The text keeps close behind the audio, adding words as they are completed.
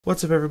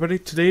What's up, everybody?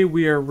 Today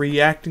we are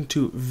reacting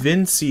to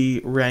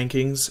Vincey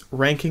rankings,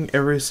 ranking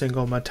every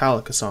single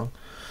Metallica song.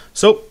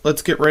 So,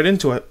 let's get right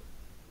into it.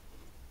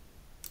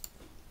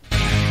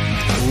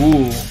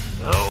 Ooh.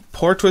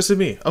 Poor Twisted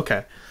Me.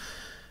 Okay.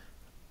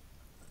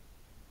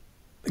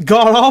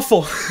 God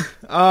awful.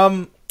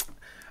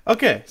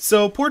 Okay,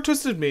 so Poor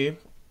Twisted Me,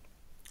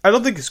 I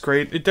don't think it's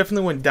great. It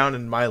definitely went down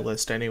in my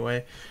list anyway.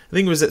 I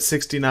think it was at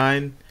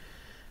 69.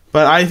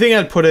 But I think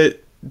I'd put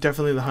it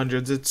definitely in the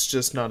hundreds. It's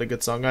just not a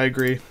good song. I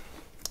agree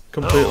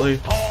completely.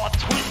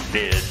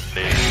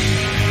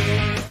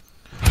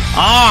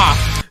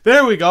 Ah,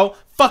 there we go.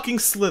 Fucking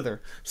Slither.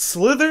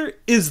 Slither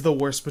is the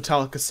worst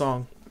Metallica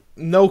song.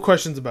 No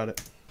questions about it.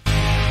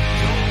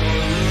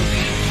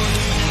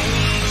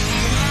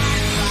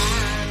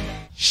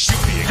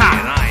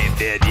 Ha. I ain't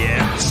dead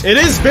yet. It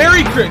is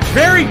very cringe.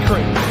 Very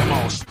cringe.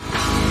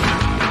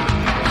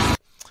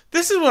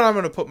 This is what I'm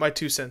going to put my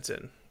 2 cents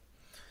in.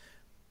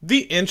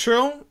 The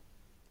intro,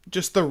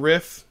 just the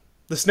riff,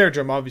 the snare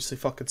drum obviously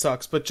fucking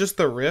sucks, but just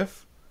the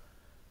riff,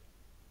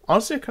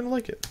 honestly I kind of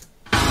like it.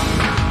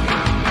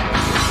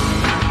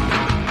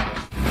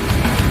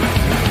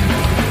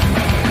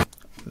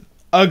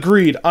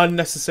 Agreed,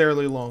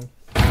 unnecessarily long.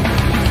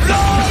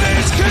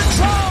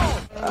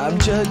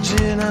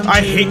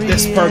 I hate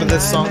this part of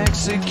this song.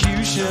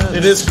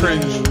 It is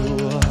cringe.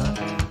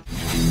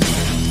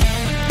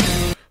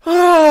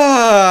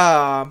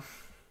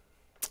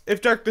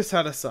 If Darkness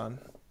Had a Son.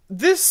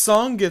 This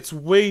song gets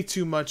way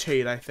too much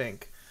hate, I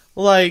think.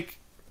 Like,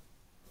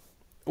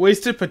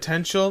 Wasted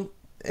Potential.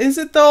 Is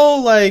it though?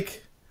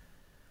 Like,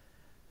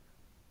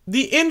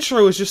 the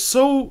intro is just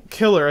so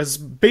killer, as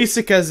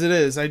basic as it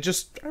is. I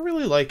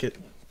really like it.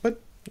 But,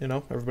 you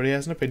know, everybody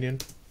has an opinion.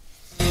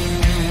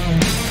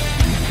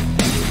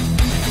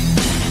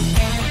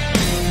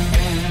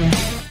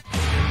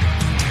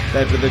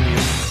 Better Than You.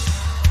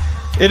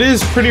 It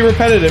is pretty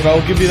repetitive, I'll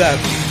give you that.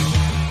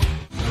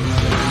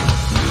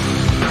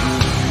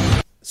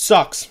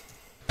 Sucks.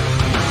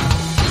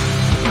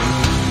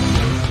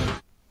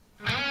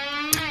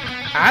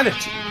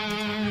 Attitude.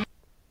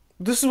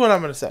 This is what I'm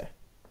going to say.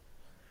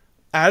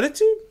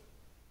 Attitude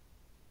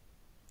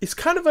is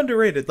kind of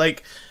underrated.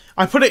 Like,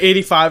 I put it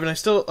 85 and I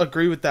still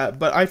agree with that,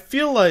 but I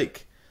feel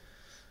like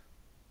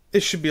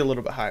it should be a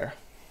little bit higher.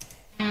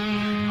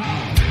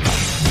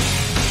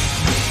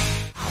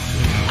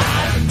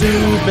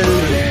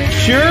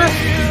 Cure?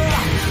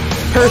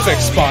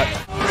 Perfect spot.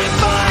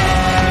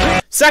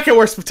 Second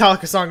worst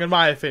Metallica song in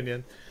my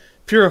opinion.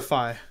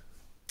 Purify.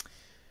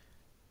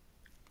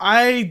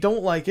 I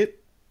don't like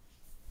it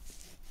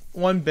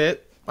one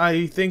bit.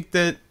 I think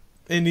that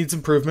it needs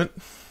improvement.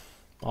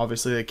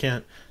 Obviously they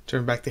can't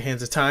turn back the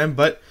hands of time,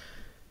 but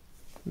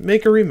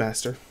make a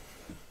remaster.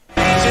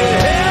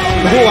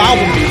 The whole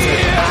album needs it.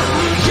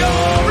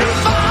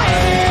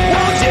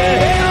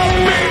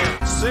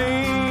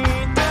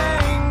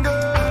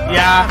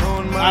 Yeah,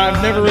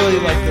 I've never really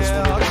liked this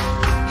one either.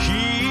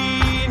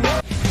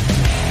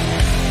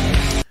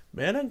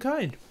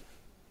 Mankind.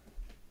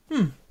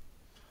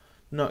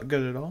 Not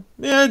good at all.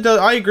 Yeah, it does.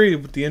 I agree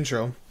with the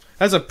intro.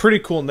 That's a pretty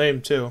cool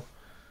name too.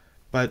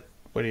 But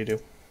what do you do?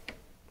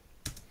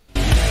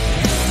 We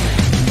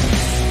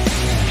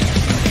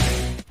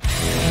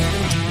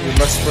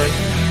Must Spring.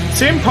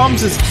 Same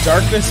problems as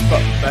Darkness,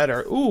 but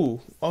better. Ooh,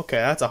 okay,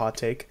 that's a hot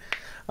take.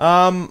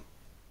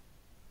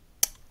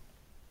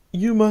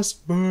 You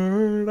Must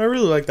Burn. I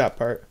really like that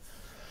part.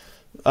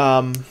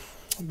 But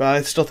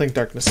I still think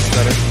Darkness is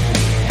better.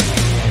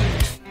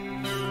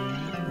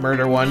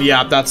 Murder One.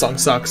 Yeah, that song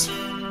sucks.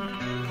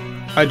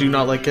 I do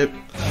not like it.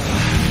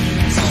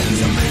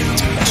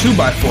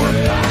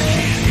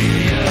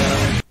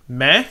 2x4.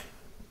 Meh?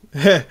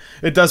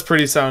 It does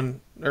pretty sound...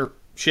 Or,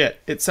 shit.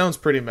 It sounds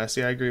pretty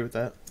messy. I agree with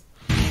that.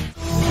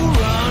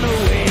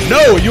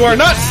 No, you are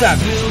not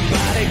savage!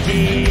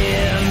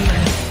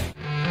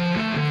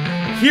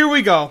 Here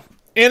we go.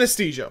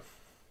 Anesthesia.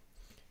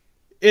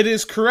 It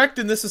is correct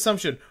in this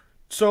assumption.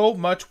 So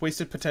much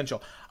wasted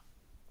potential.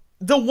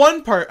 The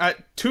one part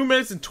at 2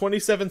 minutes and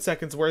 27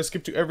 seconds where I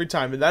skip to every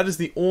time, and that is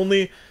the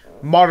only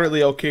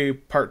moderately okay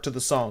part to the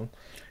song.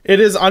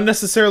 It is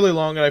unnecessarily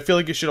long, and I feel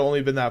like it should have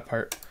only been that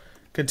part.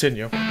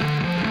 Continue.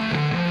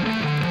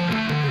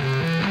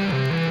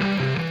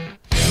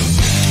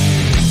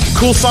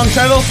 Cool song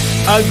title.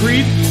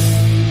 Agreed.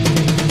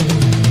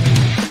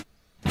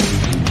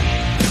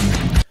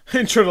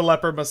 Intro to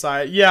Leper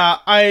Messiah. Yeah,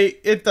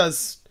 it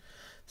does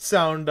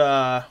sound,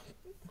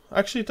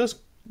 actually it does,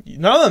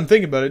 now that I'm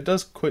thinking about it, it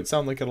does quite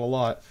sound like it a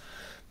lot.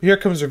 Here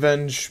Comes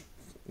Revenge,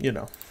 you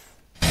know.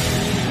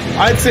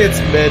 I'd say it's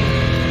mid.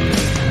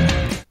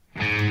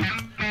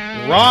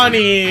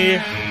 Ronnie!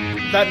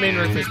 That main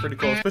riff is pretty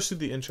cool, especially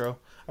the intro.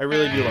 I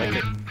really do like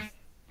it.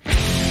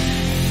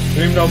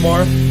 Dream No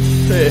More?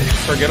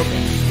 Forgettable.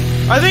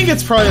 I think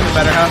it's probably in the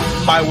better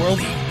half. My World.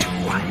 Do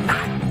I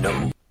not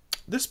know?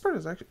 This part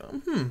is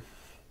actually...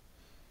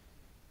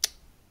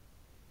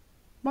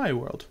 My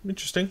World.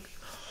 Interesting.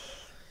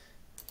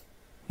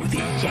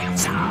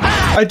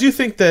 I do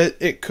think that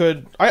it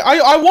could.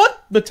 I want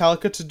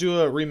Metallica to do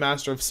a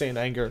remaster of Saint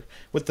Anger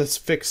with this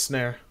fixed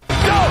snare.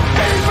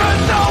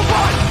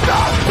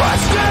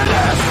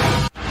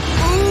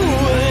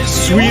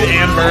 Sweet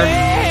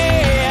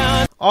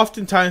Amber.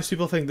 Oftentimes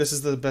people think this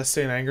is the best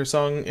Saint Anger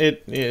song.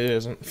 It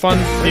isn't. Fun?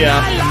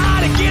 Yeah.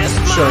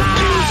 Sure.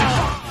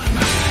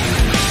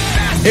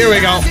 Here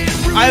we go.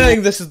 I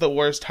think this is the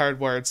worst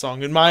Hardwired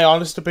song. In my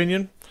honest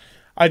opinion,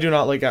 I do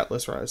not like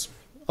Atlas Rise.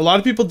 A lot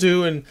of people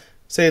do and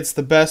say it's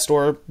the best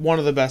or one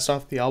of the best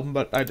off the album,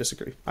 but I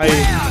disagree.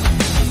 Yeah.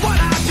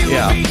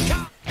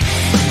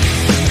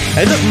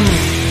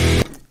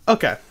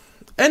 Okay.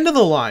 End of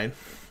the line.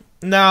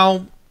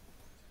 Now,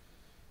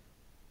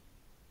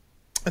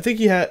 I think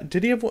he had...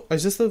 Did he have...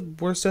 Is this the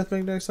worst Death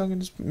Magnetic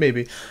song?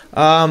 Maybe.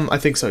 I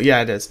think so.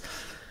 Yeah, it is.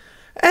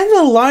 End of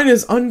the line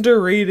is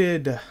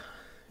underrated,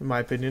 in my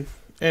opinion.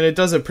 And it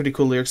does have pretty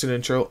cool lyrics and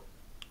intro.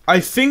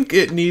 I think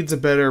it needs a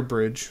better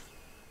bridge.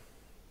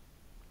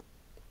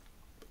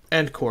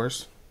 And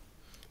chorus.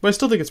 But I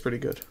still think it's pretty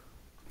good.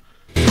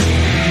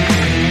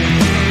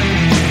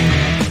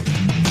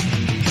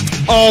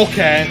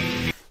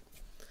 Okay.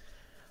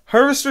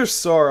 Harvester's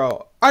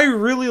Sorrow. I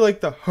really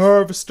like the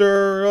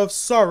Harvester of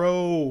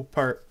Sorrow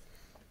part.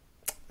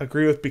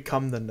 Agree with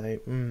Become the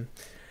Night.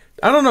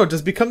 I don't know.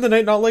 Does Become the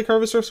Night not like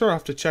Harvester of Sorrow? I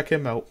have to check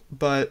him out.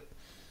 But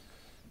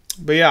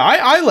yeah,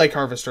 I like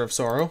Harvester of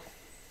Sorrow.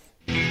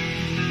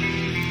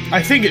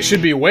 I think it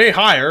should be way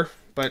higher.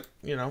 But,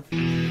 you know.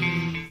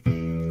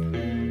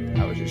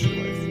 How was your life?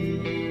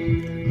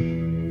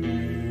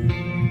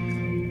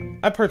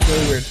 That part's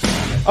really weird.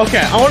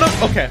 Okay,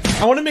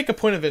 I want to make a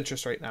point of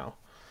interest right now.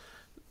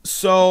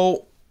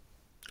 So,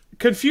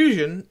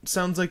 Confusion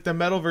sounds like the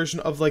metal version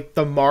of like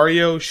the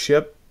Mario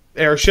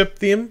airship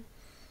theme.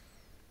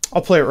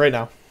 I'll play it right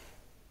now.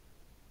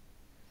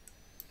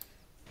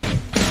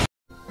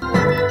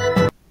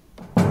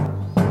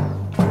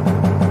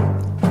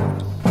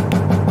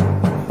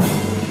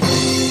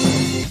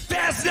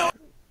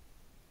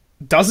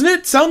 Doesn't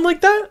it sound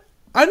like that?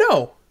 I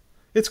know.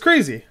 It's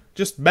crazy.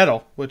 Just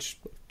metal, which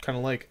kind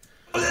of like.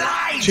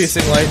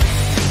 Chasing Light.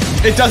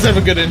 It does have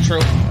a good intro.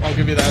 I'll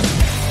give you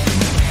that.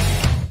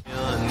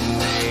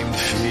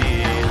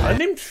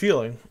 Unnamed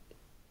Feeling.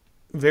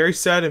 Very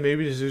sad and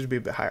maybe deserves to be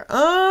a bit higher.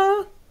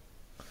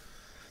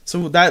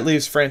 So that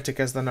leaves Frantic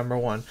as the number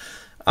one.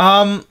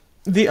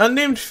 The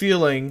Unnamed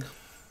Feeling.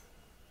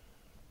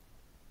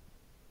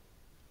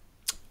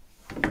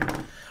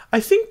 I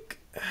think...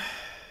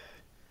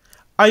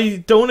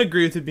 I don't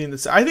agree with it being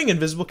this. I think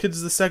Invisible Kids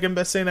is the second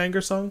best Saint Anger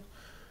song.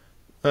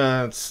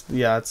 It's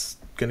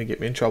gonna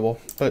get me in trouble.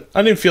 But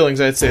Unnamed Feelings,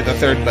 I'd say the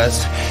third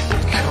best.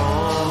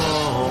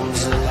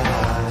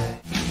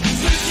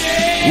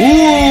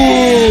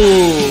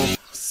 Ooh!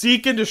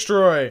 Seek and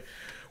Destroy.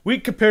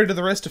 Weak compared to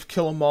the rest of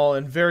Kill 'Em All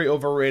and very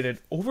overrated.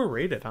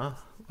 Overrated, huh?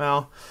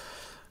 Well.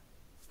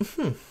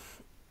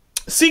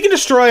 Seek and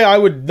Destroy, I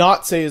would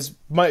not say is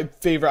my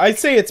favorite. I'd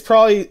say it's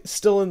probably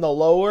still in the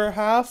lower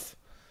half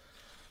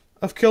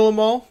of Kill 'Em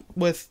All,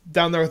 with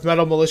down there with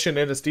Metal Militia and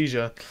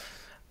Anesthesia.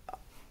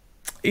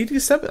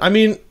 87. I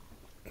mean,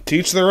 to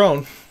each their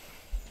own.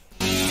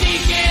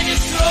 Seek and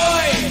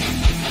destroy.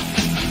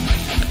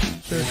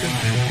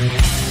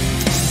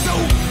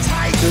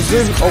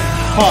 Deserves. Oh,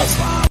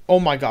 pause. Oh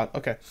my god.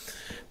 Okay.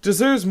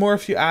 Deserves more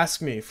if you ask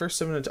me. First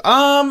 7 minutes.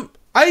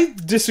 I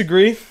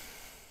disagree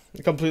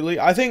completely.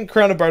 I think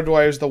Crown of Barbed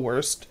Wire is the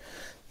worst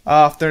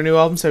off their new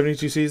album,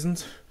 72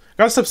 Seasons.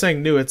 Gotta stop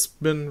saying new. It's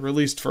been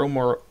released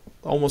for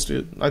almost,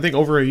 I think,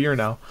 over a year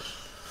now.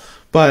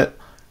 But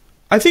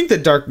I think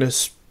that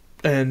Darkness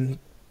and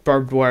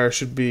Barbed Wire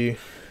should be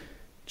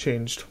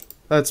changed.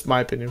 That's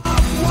my opinion.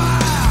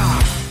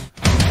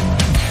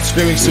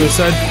 Screaming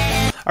Suicide.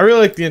 I really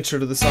like the intro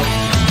to the song.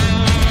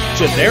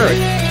 Generic.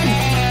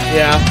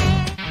 Yeah.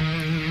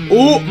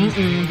 Ooh.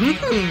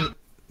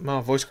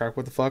 Oh, voice crack.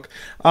 What the fuck?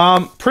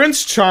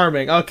 Prince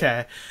Charming.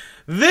 Okay.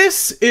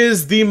 This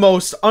is the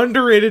most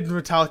underrated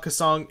Metallica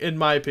song, in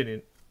my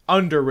opinion.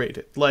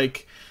 Underrated.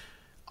 Like,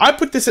 I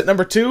put this at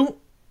number 2,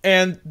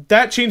 and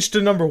that changed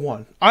to number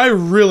 1. I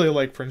really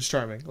like Prince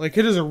Charming. Like,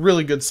 it is a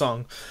really good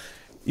song.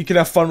 You can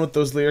have fun with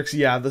those lyrics.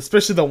 Yeah,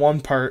 especially the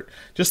one part.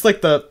 Just like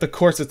the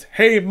chorus, it's,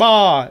 hey,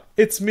 ma,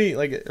 it's me.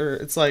 Like, or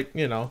it's like,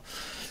 you know.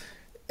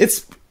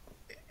 It's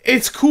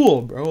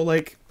cool, bro.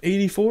 Like,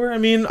 84? I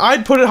mean,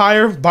 I'd put it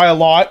higher by a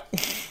lot,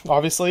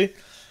 obviously.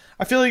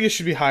 I feel like it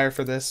should be higher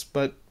for this,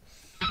 but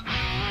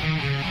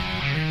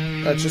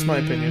that's just my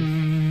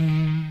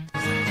opinion.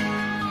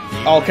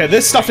 Okay,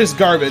 this stuff is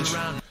garbage.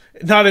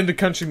 Not into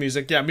country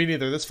music. Yeah, me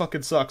neither. This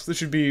fucking sucks. This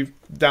should be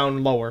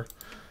down lower.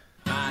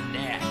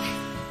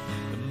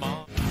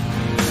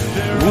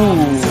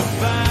 Ooh.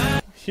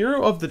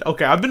 Hero of the...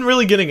 Okay, I've been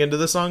really getting into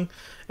this song.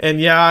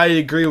 And yeah, I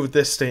agree with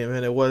this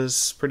statement. It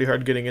was pretty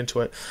hard getting into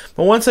it.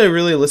 But once I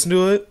really listened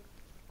to it,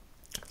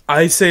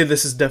 I say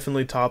this is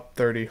definitely top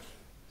 30.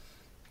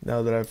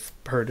 Now that I've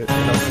heard it. You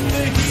know.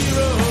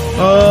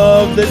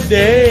 Of the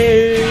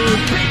day.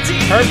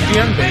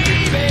 RPM, baby.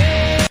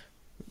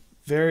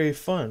 very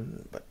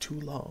fun, but too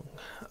long.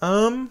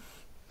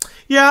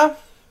 Yeah,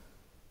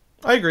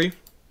 I agree.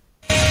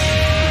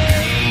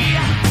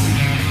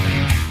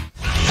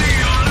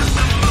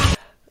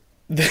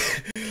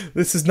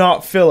 This is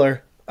not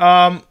filler.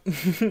 I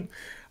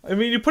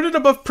mean, you put it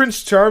above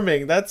Prince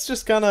Charming. That's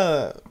just kind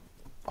of...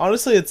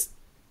 Honestly, it's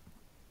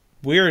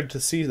weird to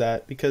see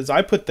that, because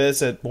I put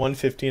this at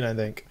 115, I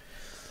think.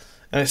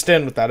 And I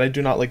stand with that. I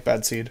do not like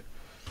Bad Seed.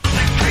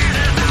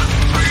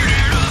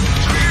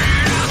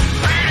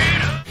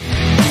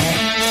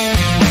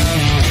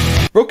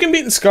 Broken,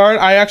 Beaten, Scarred,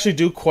 I actually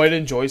do quite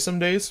enjoy some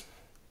days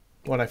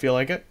when I feel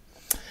like it.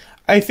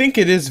 I think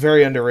it is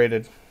very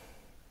underrated.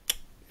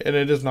 And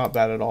it is not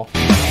bad at all.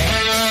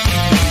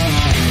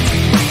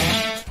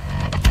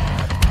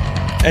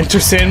 Enter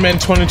Sandman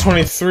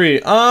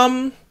 2023.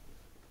 I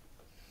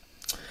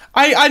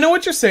know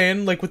what you're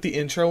saying, like with the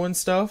intro and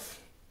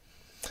stuff.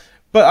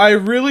 But I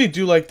really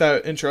do like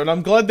that intro, and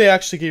I'm glad they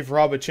actually gave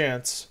Rob a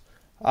chance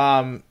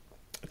to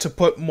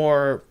put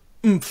more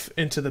oomph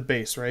into the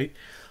bass, right?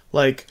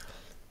 Like,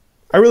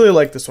 I really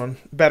like this one.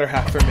 Better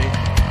half for me.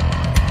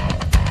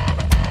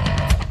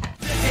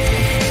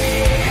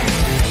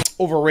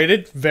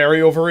 Overrated. Very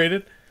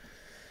overrated.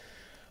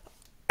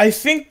 I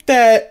think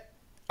that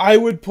I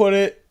would put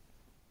it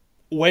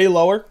way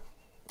lower.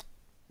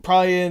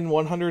 Probably in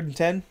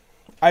 110.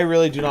 I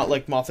really do not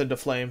like Moth into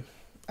Flame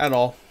at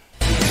all.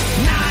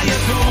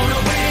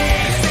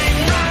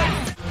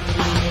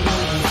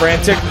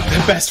 Frantic,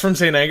 the best from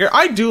St. Anger.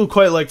 I do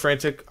quite like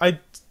Frantic. I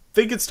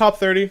think it's top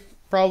 30,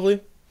 probably.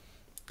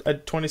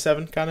 At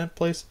 27 kind of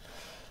place.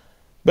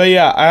 But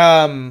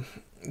yeah,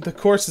 the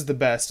chorus is the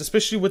best,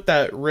 especially with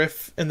that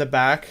riff in the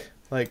back.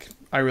 Like,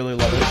 I really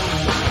love it.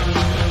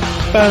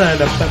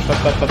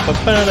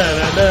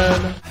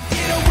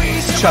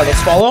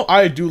 Shadows Follow.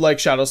 I do like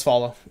Shadows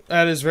Follow.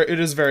 It is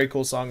a very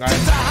cool song.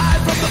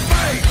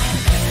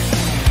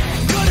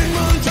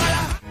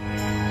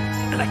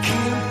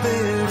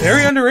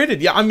 Very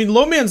underrated. Yeah, I mean,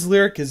 Low Man's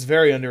lyric is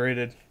very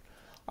underrated.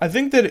 I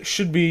think that it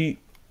should be...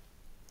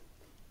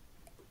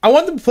 I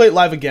want them to play it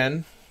live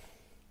again.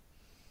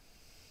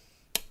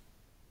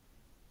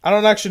 I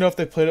don't actually know if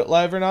they played it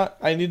live or not.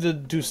 I need to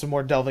do some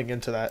more delving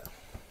into that.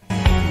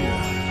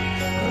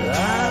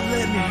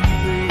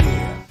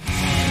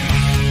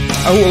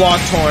 Oh,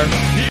 Locked Horn.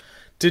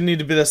 Didn't need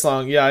to be this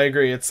long. Yeah, I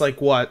agree. It's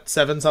like, what,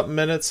 7-something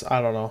minutes? I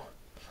don't know.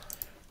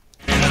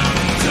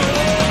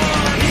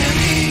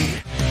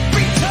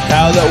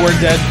 Now That We're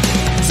Dead.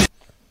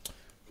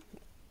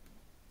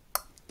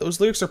 Those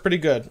lyrics are pretty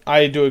good.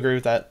 I do agree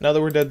with that. Now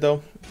That We're Dead,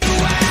 though.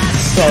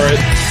 It's alright.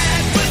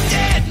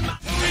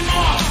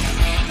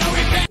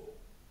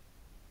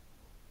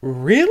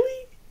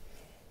 Really?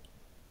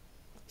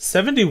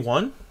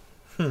 71?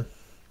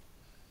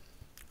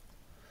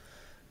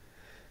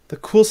 The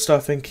cool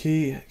stuff in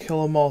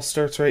Kill 'Em All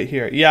starts right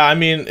here. Yeah, I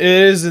mean, it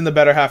is in the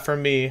better half for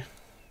me.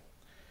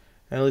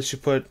 And at least you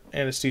put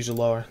Anesthesia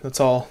lower. That's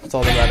all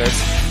that matters.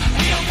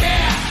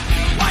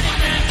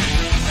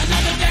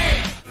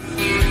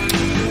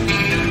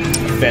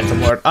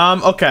 Phantom Lord.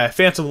 Okay,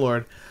 Phantom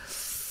Lord.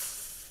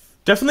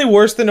 Definitely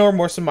worse than No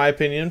Remorse in my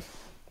opinion.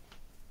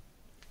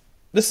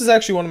 This is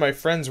actually one of my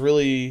friends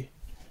really...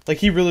 Like,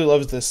 he really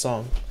loves this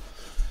song.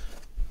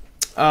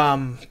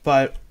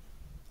 But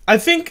I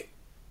think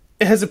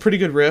it has a pretty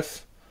good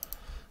riff.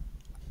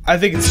 I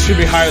think it should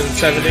be higher than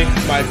 70,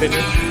 in my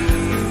opinion.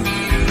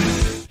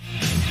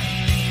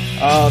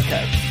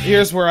 Okay,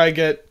 here's where I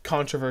get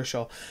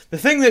controversial. The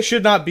thing that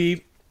should not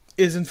be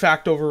is in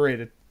fact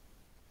overrated.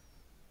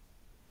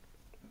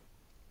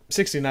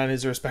 69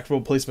 is a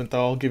respectable placement,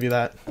 though. I'll give you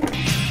that.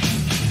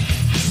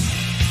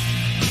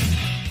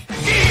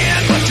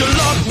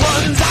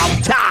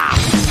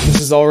 This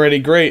is already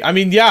great. I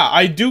mean, yeah,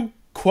 I do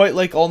quite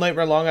like All Night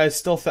Run Long. I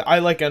still I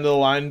like End of the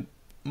Line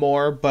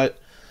more, but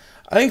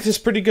I think this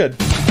is pretty good.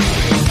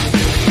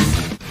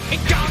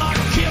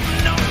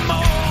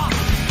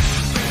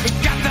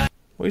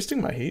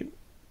 Wasting my heat?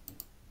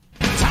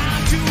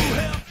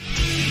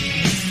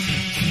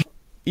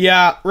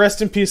 Yeah,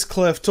 rest in peace,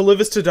 Cliff. To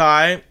Live Is to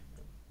Die,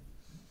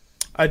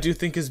 I do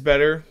think is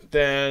better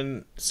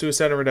than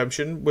Suicide and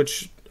Redemption,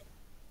 which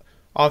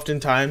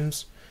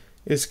oftentimes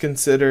is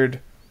considered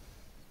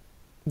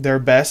their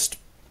best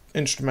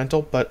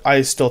instrumental, but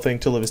I still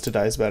think To Live Is to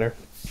Die is better.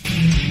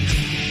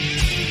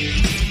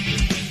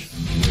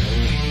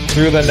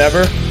 Through the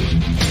Never,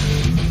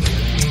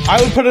 I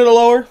would put it a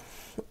lower.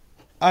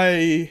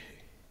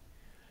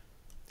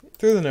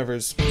 Through the Never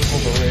is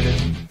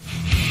overrated.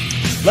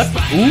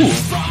 Ooh.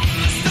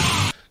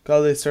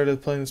 God, they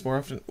started playing this more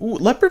often. Ooh,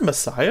 Leopard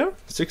Messiah?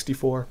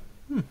 64.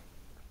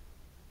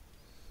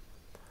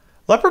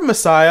 Leopard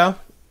Messiah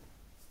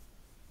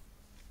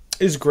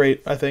is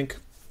great, I think.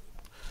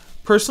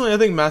 Personally, I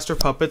think Master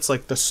Puppets,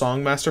 like the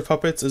song Master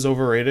Puppets, is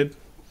overrated.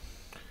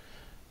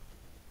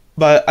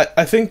 But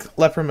I think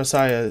Leopard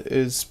Messiah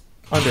is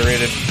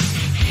underrated.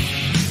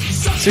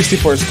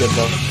 64 is good,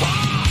 though.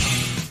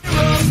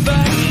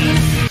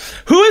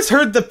 Who has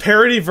heard the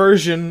parody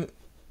version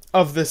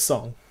of this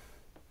song?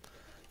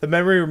 The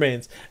Memory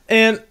Remains.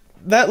 And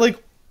that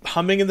like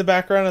humming in the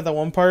background at that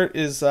one part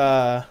is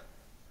I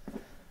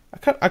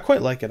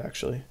quite like it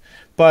actually,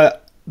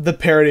 but the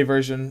parody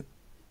version,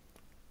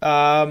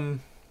 if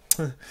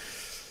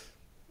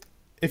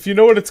you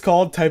know what it's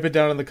called, type it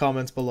down in the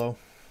comments below.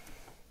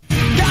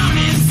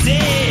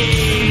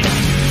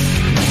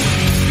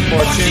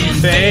 Fortune,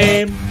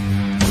 fame.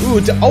 Ooh,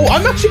 oh,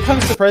 I'm actually kind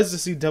of surprised to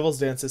see Devil's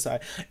Dance this high.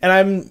 And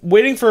I'm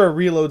waiting for a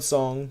Reload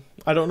song.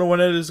 I don't know when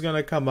it is going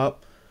to come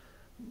up,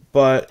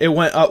 but it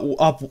went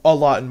up a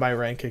lot in my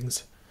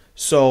rankings.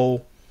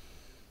 So,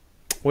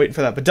 waiting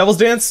for that. But Devil's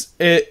Dance,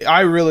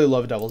 I really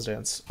love Devil's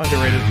Dance.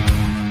 Underrated.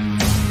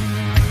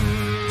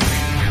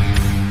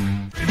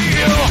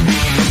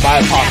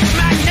 By Pop.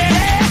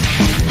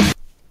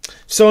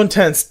 So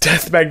intense.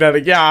 Death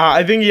Magnetic. Yeah,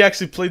 I think he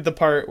actually played the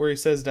part where he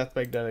says Death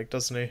Magnetic,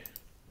 doesn't he?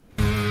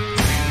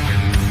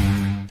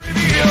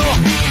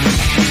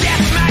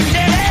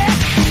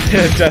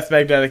 Death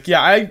Magnetic.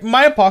 Yeah,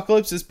 my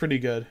Apocalypse is pretty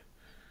good.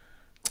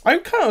 I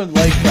kind of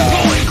like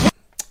I'm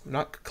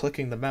not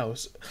clicking the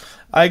mouse.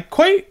 I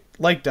quite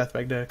like Death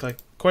Magnetic, like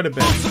quite a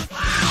bit.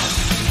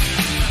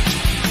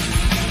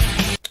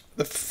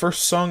 The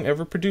first song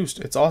ever produced.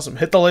 It's awesome.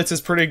 Hit the Lights is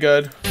pretty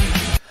good.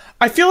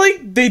 I feel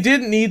like they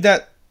didn't need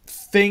that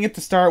thing at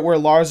the start where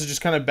Lars is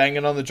just kind of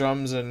banging on the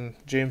drums and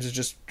James is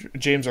just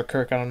James or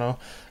Kirk, I don't know,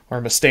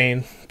 or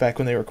Mustaine back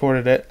when they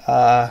recorded it,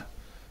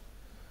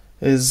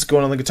 is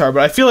going on the guitar.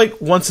 But I feel like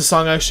once the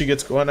song actually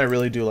gets going, I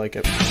really do like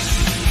it.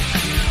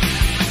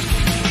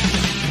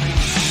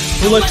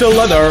 We look to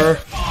leather.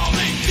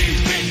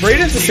 Braid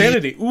into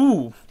Sanity.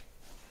 Ooh.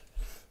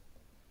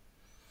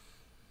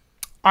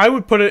 I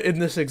would put it in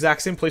this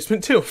exact same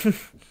placement too.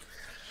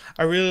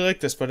 I really like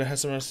this, but it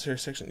has some unnecessary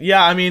section.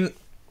 Yeah, I mean,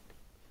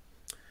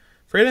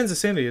 Freight Ends of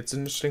Sanity, it's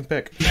an interesting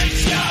pick.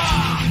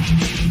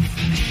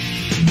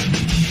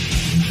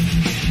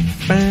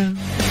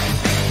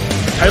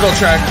 Title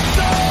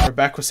track. We're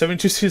back with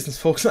 72 seasons,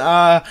 folks.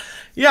 Yeah,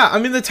 I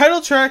mean, the title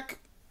track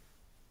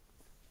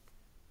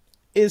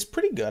is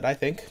pretty good, I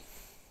think.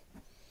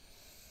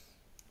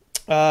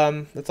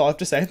 That's all I have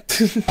to say.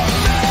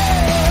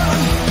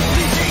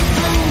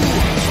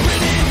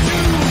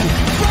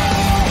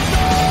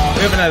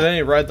 We haven't had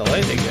any Ride the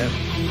Lightning yet.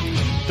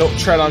 Don't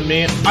Tread on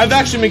Me. I've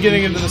actually been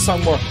getting into the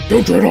song more.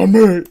 Don't tread on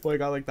me.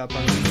 Like, I like that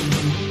part.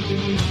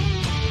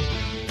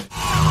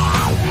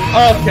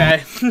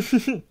 Okay.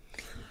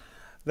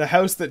 The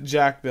House That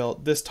Jack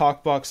Built. This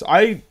talk box.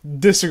 I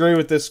disagree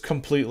with this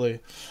completely.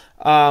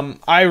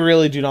 I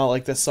really do not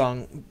like this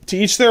song. To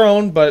each their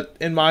own, but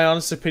in my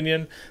honest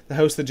opinion, The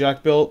House That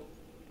Jack Built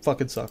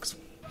fucking sucks.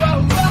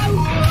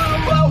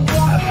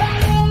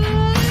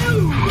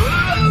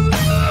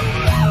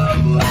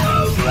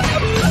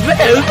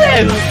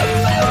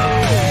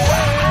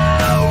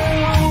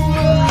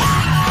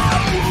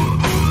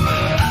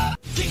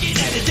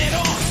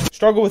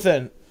 Struggle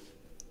Within.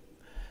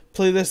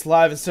 Play this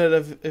live instead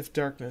of If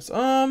Darkness.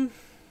 No.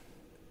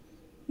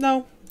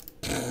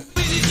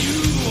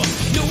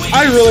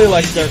 I really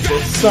like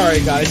Darkness. Sorry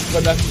guys,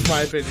 but that's just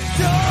my opinion.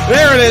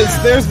 There it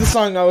is. There's the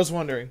song I was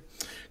wondering.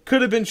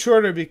 Could have been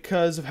shorter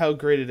because of how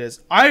great it is.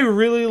 I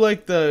really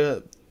like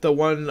the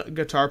one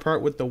guitar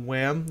part with the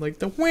wham, like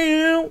the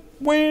wham,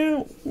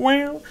 wham,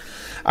 wham.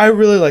 I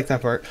really like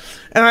that part.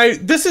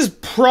 And this is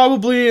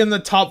probably in the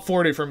top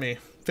 40 for me.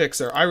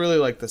 Fixer. I really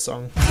like this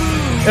song.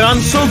 And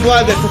I'm so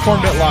glad they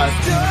performed it live.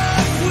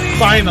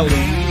 Finally.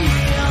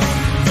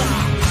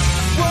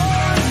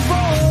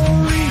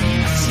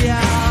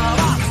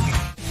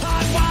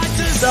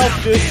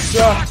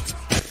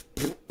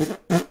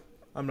 Self-destruct.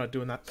 I'm not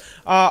doing that.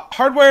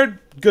 Hardwired,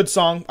 good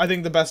song. I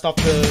think the best off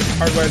the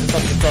Hardwired and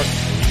Self-destruct.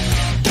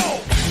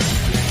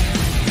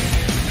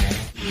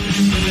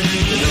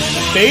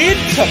 Fade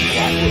to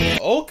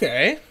Black.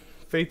 Okay.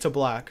 Fade to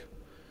Black.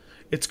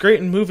 It's great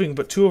and moving,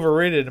 but too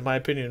overrated in my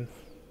opinion.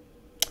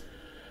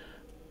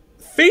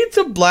 Fade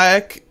to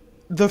Black,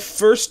 the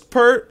first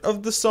part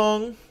of the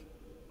song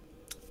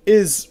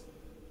is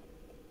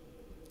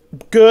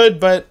good,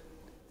 but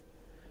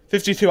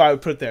 52 I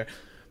would put it there.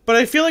 But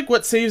I feel like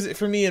what saves it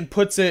for me and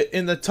puts it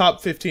in the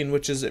top 15,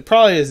 which is, it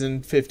probably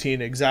isn't 15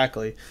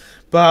 exactly,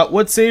 but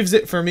what saves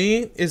it for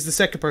me is the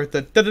second part,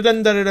 the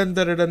da-da-dun, da-da-dun,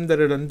 da-da-dun,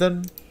 da-da-dun,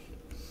 dun.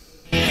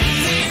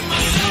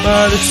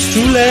 But it's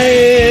too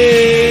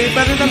late.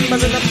 Ba-da-dum,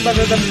 ba-da-dum,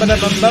 ba-da-dum,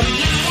 ba-da-bum, bum.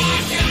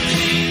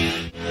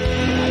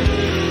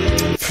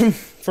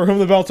 For Whom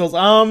the Bell Tolls.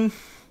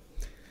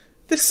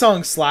 This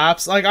song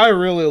slaps. Like, I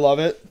really love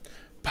it.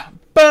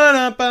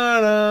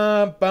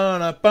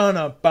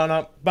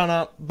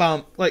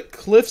 Like,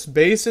 Cliff's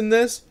bass in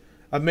this,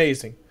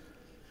 amazing.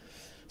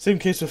 Same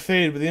case with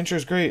Fade, but the intro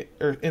is great,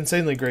 or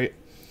insanely great.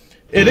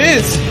 It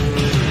is.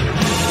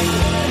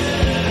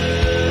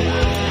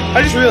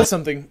 I just realized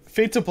something.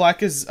 Fade to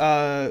Black is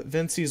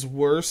Vincey's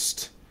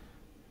worst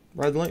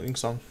Ride the Lightning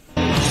song.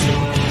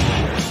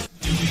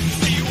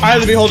 Eye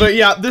of the Beholder.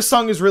 Yeah, this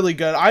song is really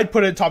good. I'd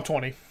put it in top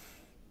 20.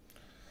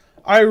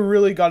 I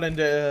really got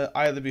into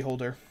Eye of the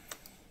Beholder.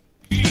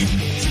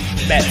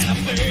 Bet.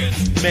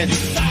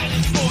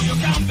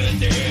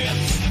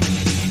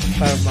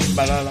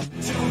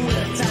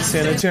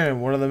 Sanitarium,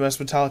 one of the best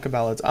Metallica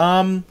ballads.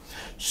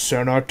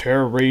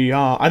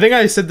 Sanitarium. I think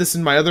I said this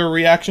in my other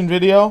reaction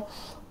video,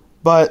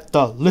 but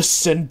the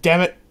listen, damn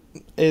it,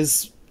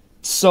 is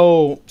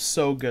so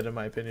good in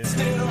my opinion.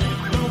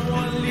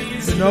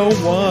 No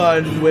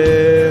one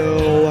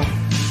will.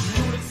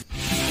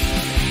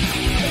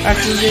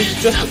 Actually,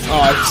 just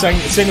I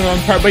sang the wrong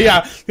part, but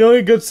yeah,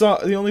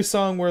 the only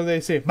song where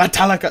they say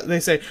Metallica, they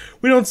say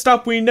we don't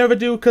stop, we never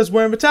do, cause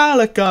we're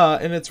Metallica,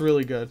 and it's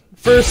really good.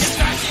 First,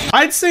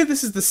 I'd say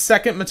this is the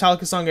second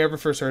Metallica song I ever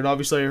first heard.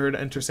 Obviously, I heard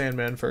Enter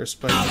Sandman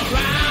first, but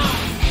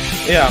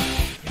yeah,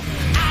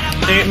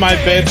 Ain't My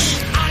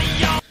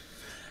Bitch,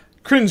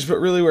 cringe, but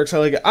really works. I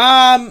like it.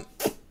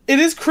 It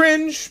is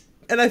cringe,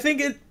 and I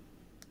think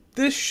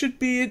this should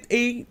be an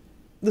 8.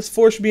 This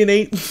 4 should be an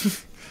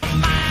 8.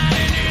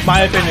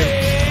 My opinion.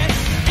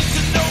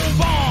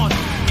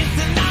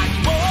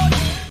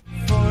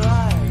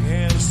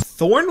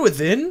 Thorn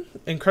Within?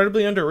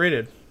 Incredibly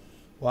underrated.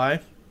 Why?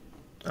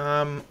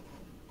 I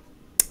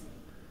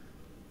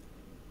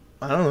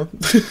don't know.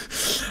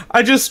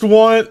 I just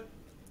want...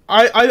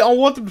 I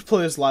want them to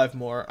play this live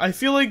more. I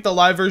feel like the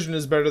live version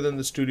is better than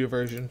the studio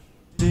version.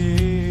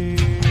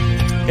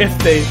 If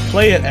they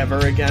play it ever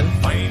again.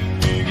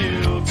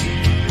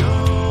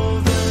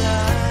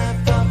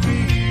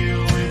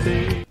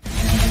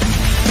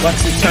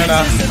 Lexi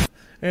Turner,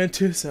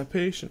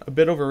 Anticipation, a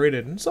bit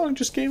overrated. And the song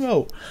just came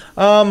out.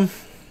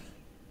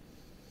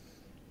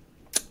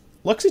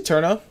 Lexi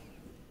Turner,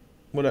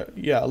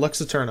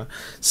 Lexi Turner.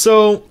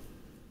 So,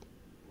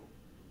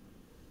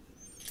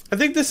 I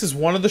think this is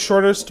one of the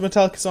shortest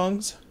Metallica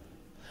songs,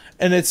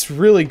 and it's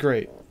really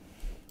great.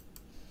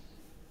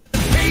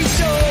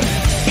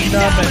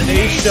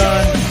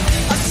 Nomination,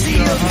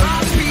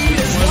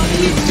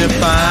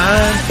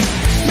 divine.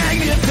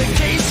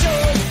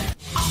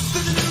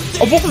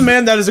 Oh, Wolf of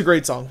Man, that is a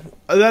great song.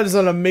 That is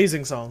an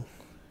amazing song.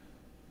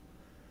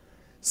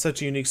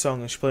 Such a unique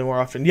song. I should play more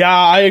often. Yeah,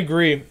 I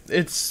agree.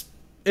 It's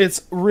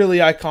really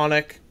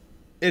iconic.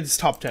 It's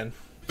top 10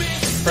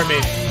 for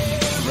me.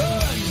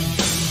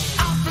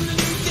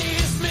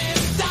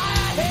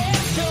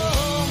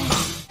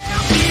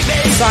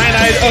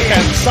 Cyanide.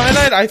 Okay,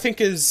 Cyanide I think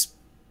is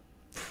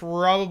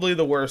probably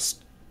the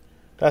worst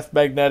Death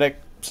Magnetic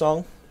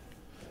song.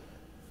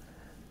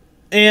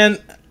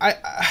 And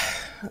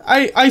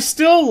I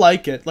still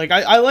like it. Like,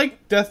 I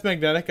like Death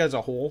Magnetic as a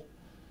whole.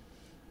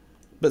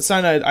 But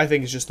Cyanide, I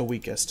think, is just the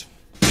weakest.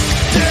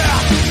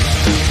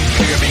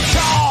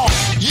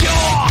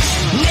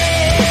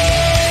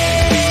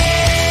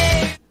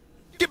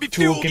 Give me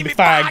fuel, give me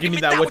fire, give me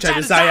that which I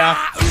desire.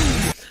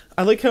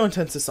 I like how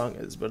intense this song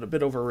is, but a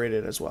bit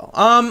overrated as well.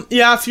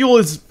 Yeah, Fuel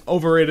is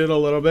overrated a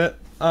little bit.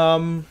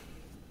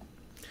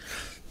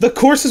 The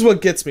chorus is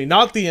what gets me,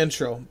 not the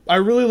intro. I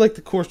really like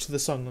the chorus to the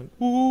song. Like,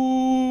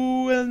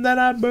 ooh, and then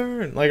I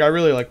burn. Like, I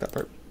really like that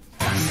part.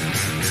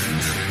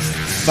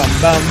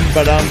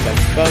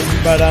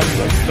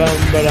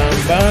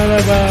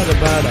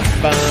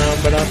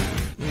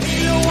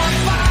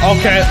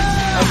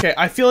 Okay,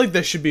 I feel like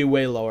this should be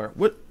way lower.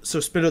 So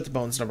Spit Out the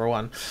Bones, number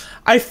 1.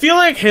 I feel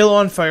like Halo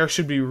on Fire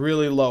should be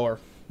really lower.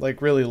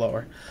 Like, really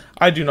lower.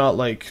 I do not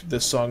like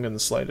this song in the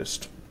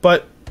slightest.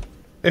 But,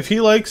 if he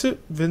likes it,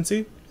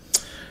 Vincey,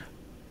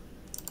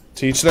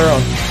 to each their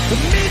own.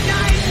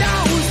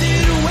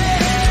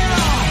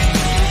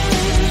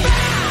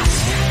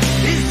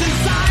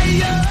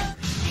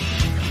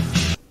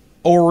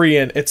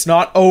 Orion. It's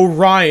not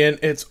Orion,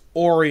 it's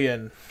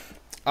Orion.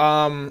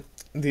 The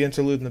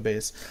interlude in the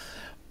bass.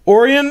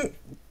 Orion,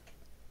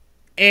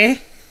 I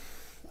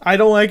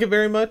don't like it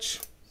very much.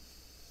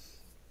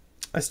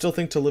 I still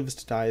think To Live Is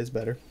To Die is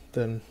better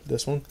than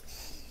this one.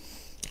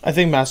 I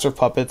think Master of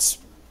Puppets.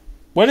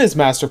 When is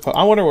Master of Puppets?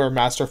 I wonder where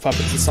Master of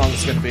Puppets' the song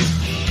is going to be.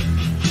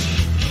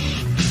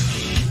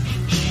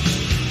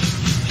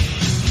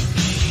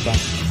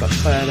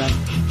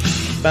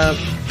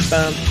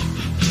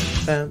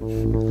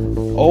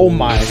 Oh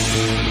my.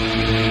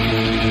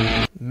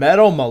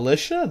 Metal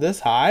Militia?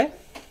 This high?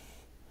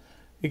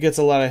 It gets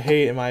a lot of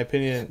hate, in my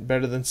opinion.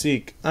 Better than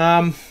Seek.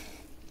 I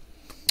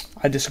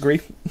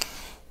disagree.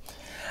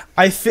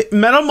 I think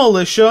Metal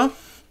Militia.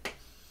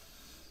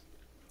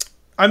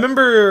 I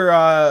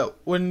remember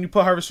when you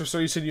put Harvest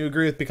Restore, you said you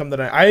agree with Become the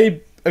Night.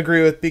 I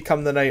agree with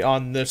Become the Night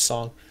on this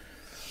song.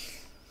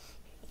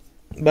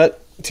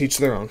 But, teach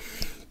their own.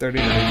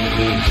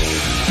 39.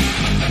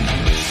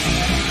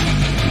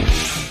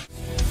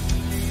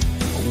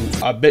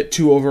 A bit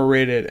too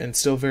overrated and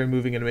still very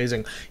moving and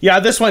amazing. Yeah,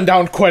 this went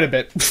down quite a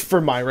bit for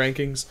my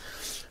rankings.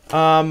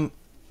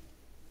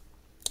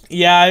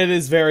 Yeah, it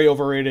is very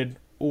overrated.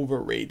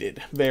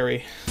 Overrated.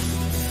 Very.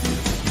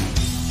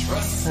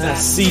 I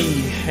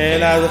see,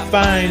 and I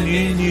refine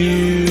in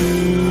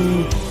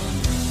you.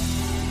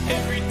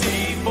 Every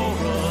day for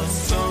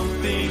us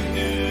something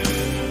new.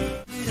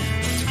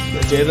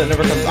 The day that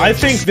never comes. I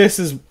think this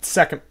is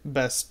second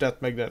best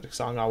Death Magnetic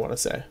song, I want to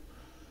say.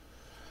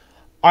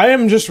 I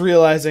am just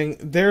realizing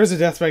there's a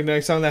Death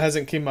Magnetic song that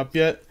hasn't came up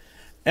yet,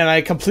 and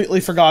I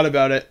completely forgot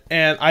about it.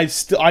 And I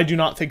do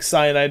not think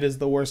Cyanide is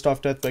the worst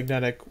off Death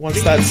Magnetic.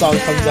 Once that song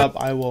comes up,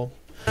 I will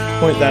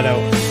point that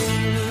out.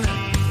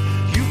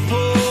 You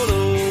pull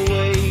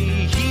away,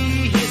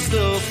 he hits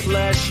the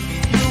flesh,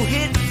 you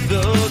hit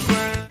the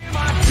ground.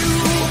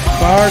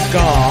 Far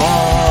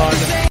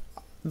Gone.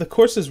 The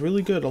chorus is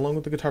really good, along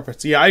with the guitar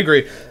parts. Yeah, I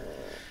agree.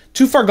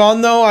 Too Far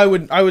Gone, though, I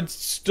would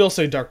still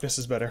say Darkness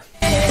is better.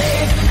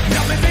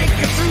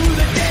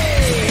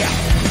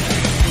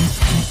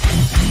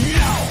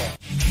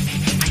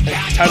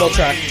 Title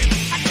track.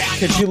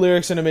 Catchy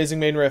lyrics and amazing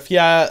main riff.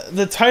 Yeah,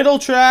 the title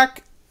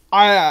track,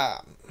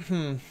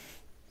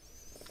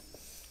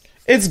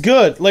 it's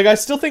good. Like, I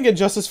still think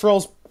Injustice for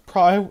All's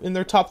probably in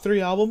their top 3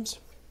 albums.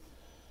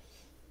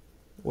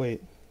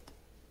 Wait.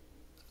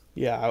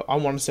 Yeah, I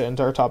want to say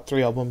into our top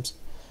 3 albums.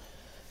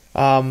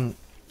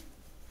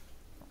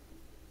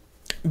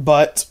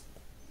 But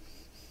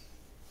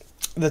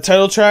the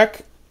title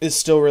track is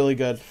still really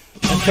good.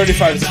 And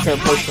 35 is a fair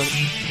placement.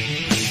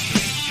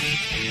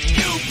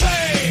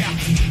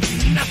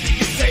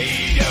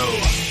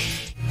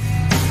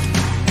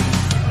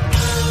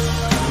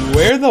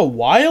 Where the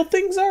Wild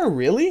Things Are?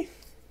 Really?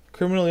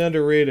 Criminally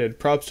underrated.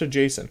 Props to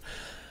Jason.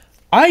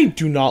 I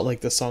do not like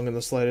this song in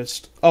the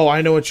slightest. Oh,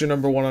 I know what your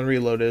number 1 on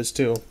Reload is,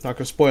 too. Not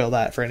gonna spoil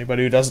that for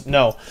anybody who doesn't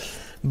know.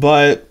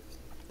 But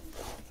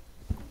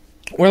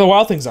Where the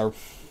Wild Things Are.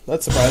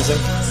 That's surprising.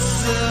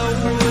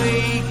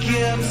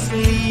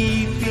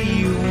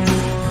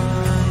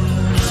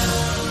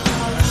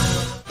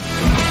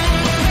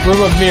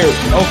 Room of Mirrors.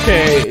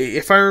 Okay,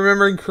 if I'm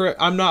remembering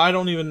correct, I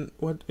don't even...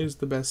 What is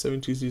the best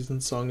 72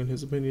 Seasons song in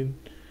his opinion?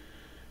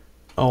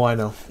 Oh, I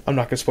know. I'm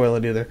not gonna spoil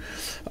it either.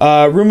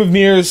 Room of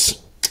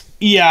Mirrors.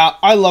 Yeah,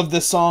 I love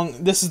this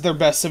song. This is their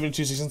best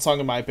 72 Seasons song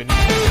in my opinion.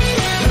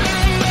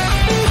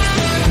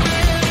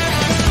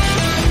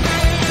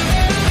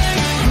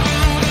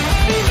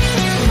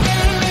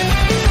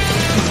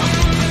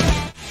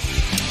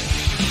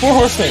 Four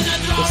Horsemen,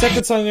 the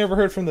second song I ever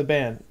heard from the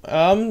band.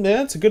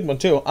 Yeah, it's a good one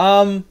too.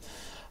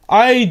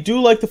 I do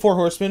like the Four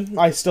Horsemen.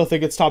 I still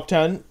think it's top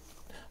 10.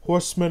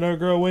 Horsemen are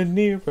growing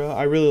nearer.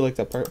 I really like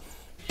that part.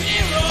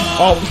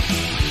 Oh,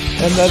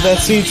 and the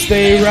seats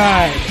they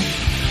ride,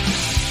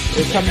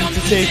 they're coming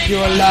to take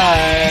your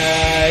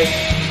life.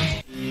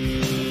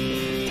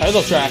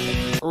 Title track.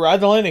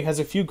 Ride the Lightning has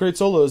a few great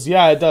solos.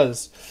 Yeah, it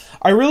does.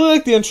 I really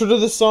like the intro to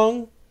this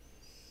song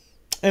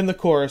and the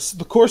chorus.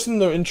 The chorus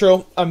and the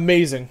intro,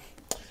 amazing.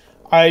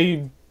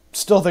 I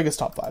still think it's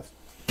top 5.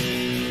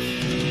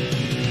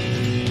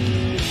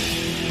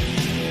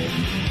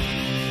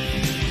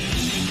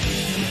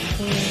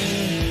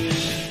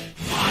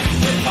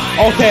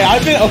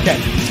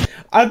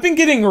 I've been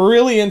getting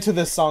really into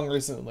this song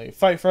recently.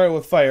 Fight Fire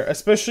with Fire,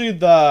 especially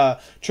the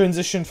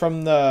transition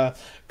from the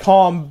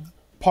calm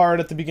part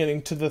at the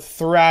beginning to the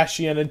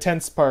thrashy and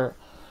intense part.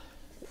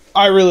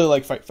 I really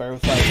like Fight Fire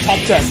with Fire. Top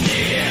 10.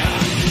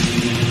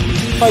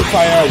 Fight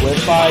Fire with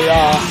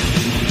Fire.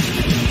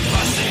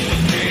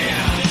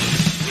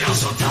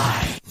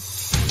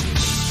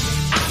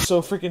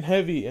 So freaking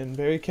heavy and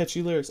very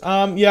catchy lyrics.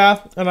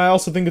 Yeah, and I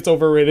also think it's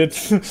overrated.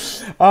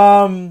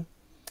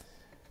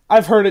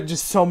 I've heard it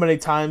just so many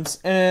times.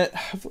 And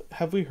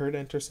have we heard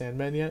Enter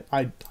Sandman yet?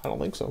 I don't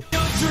think so.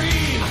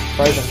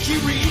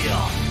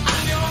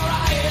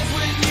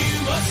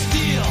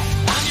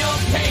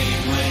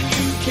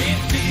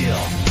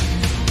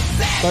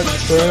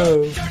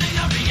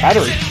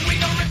 Battery.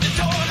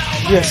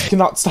 Yes,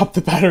 cannot stop the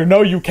battery.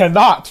 No, you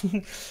cannot.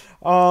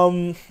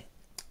 Battery.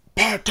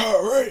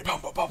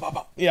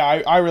 Yeah,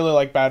 I really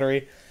like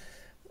Battery.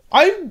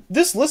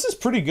 This list is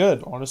pretty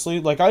good, honestly.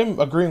 Like, I'm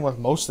agreeing with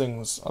most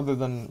things, other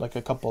than like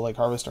a couple like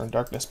Harvester and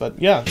Darkness.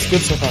 But yeah, it's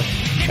good so far.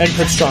 And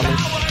Prince Charming.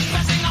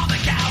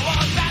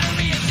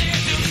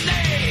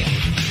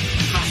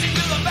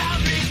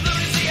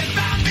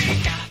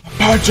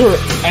 Battery.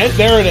 And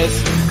there it is.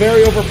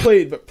 Very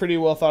overplayed, but pretty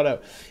well thought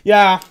out.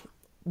 Yeah,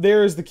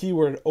 there's the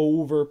keyword,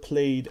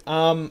 overplayed.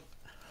 The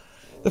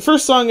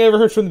first song I ever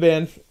heard from the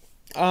band.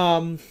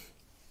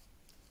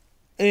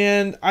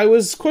 And I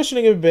was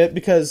questioning it a bit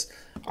because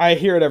I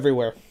hear it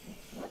everywhere.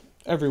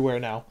 Everywhere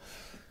now.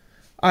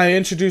 I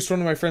introduced one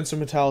of my friends to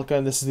Metallica,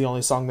 and this is the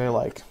only song they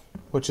like,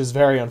 which is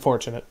very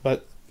unfortunate,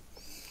 but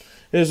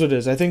it is what it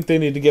is. I think they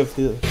need to give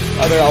the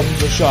other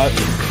albums a shot.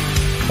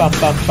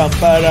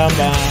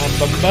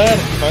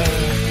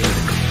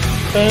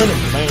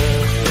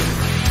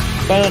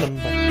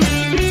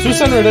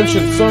 Suicide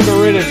Redemption, so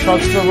underrated.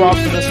 Props to Rob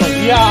for this one.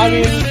 Yeah, I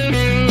mean...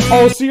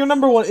 Oh, so your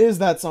number 1 is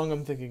that song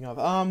I'm thinking of.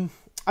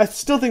 I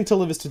still think To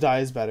Live Is To Die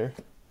is better.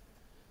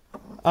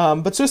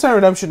 But Suicide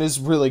Redemption is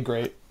really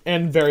great.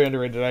 And very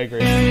underrated, I agree.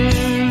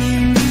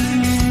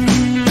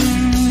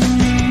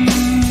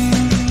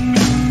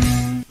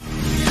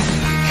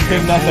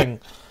 King Nothing.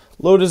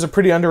 Load is a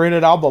pretty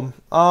underrated album.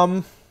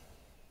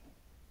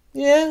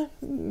 Yeah,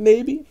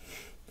 maybe.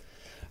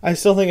 I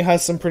still think it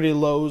has some pretty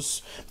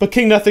lows. But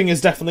King Nothing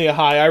is definitely a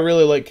high. I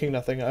really like King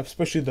Nothing.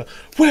 Especially the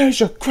Where's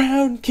Your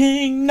Crown,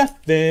 King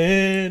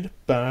Nothing?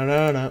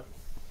 Ba-da-da.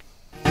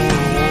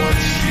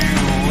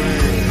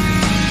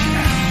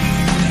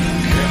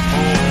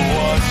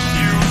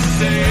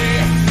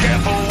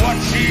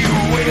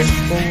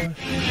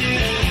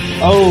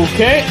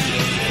 Okay.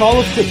 Call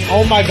of Cthulhu.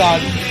 Oh my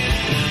god.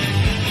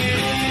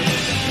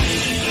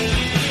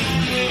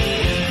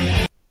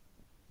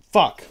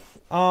 Fuck.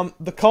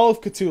 The Call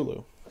of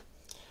Cthulhu.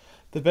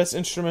 The best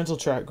instrumental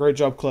track. Great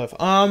job, Cliff.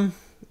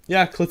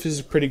 Yeah, Cliff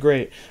is pretty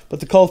great.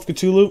 But the Call of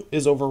Cthulhu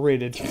is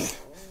overrated.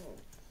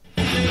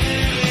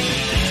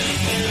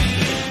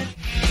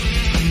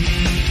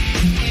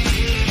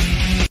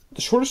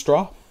 The Shortest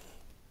Straw.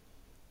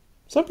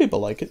 Some people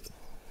like it.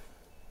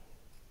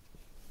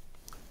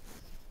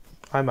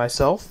 I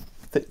myself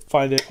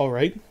find it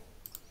alright.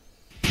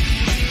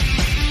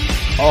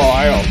 Oh,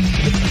 I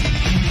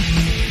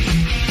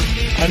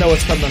know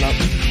what's coming up.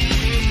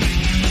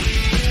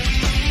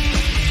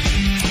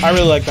 I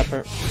really like that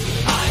part.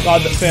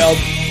 God That Failed.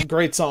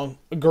 Great song.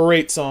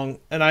 Great song.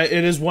 And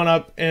it is one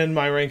up in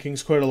my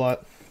rankings quite a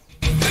lot.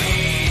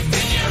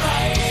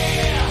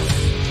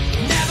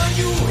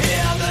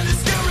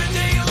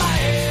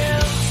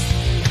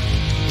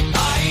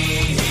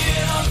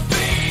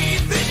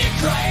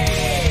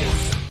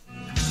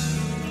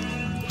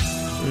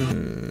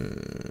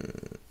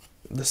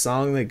 The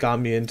song that got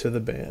me into the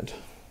band.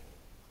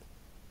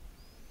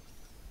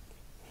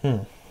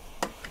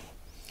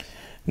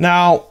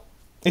 Now,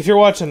 if you're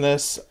watching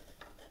this,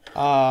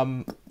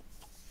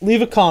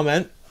 leave a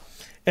comment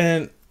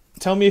and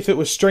tell me if it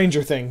was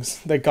Stranger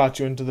Things that got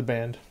you into the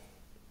band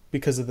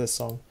because of this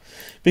song.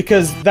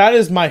 Because that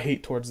is my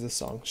hate towards this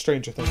song,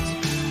 Stranger Things.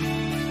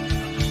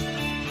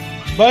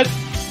 But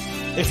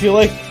if you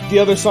like the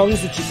other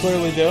songs, which you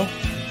clearly do,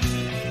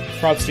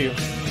 props to you.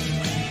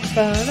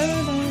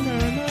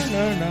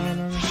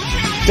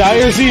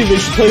 Dyer's Eve, they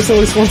should play this at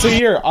least once a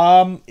year.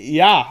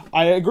 Yeah,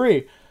 I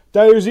agree.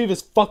 Dyer's Eve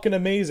is fucking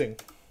amazing.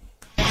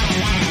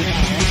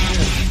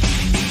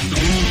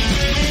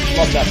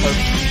 Love that part.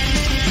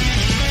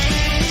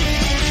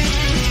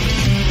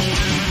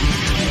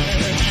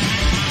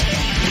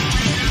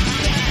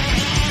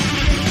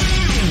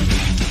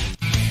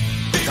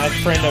 My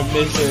Friend of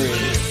Misery.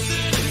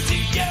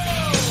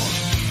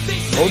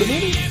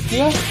 Motivated?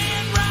 Yeah.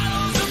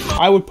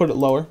 I would put it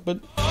lower, but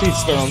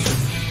each their own.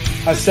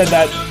 I've said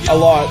that a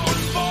lot.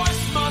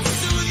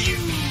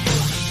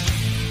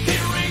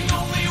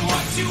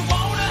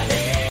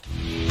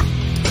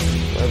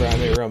 Wherever I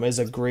May Roam is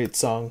a great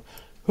song.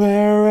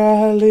 Where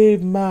I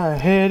leave my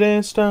head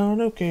in stone,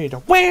 okay.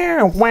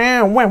 Where.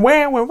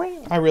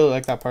 I really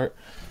like that part.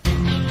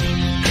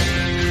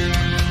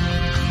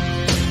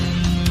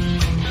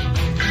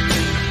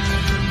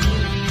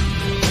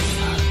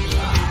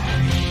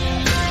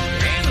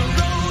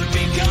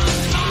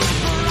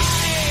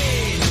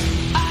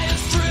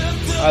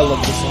 I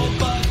love this song.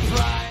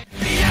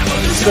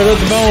 Straight at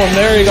the bone.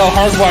 There you go.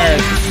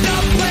 Hardwired.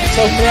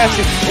 So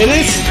thrashy.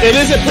 It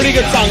is a pretty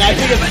good song. I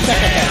think it's the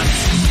second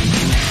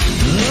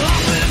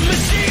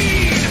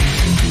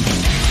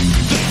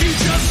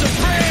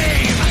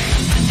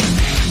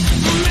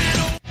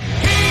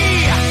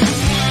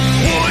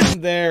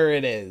best. There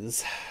it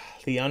is.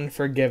 The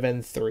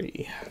Unforgiven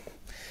 3.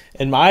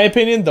 In my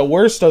opinion, the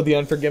worst of The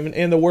Unforgiven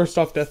and the worst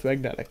off Death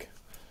Magnetic.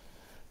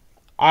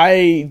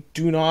 I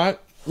do not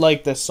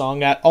like this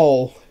song at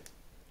all.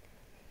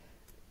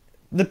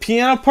 The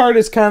piano part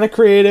is kind of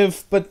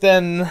creative, but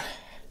then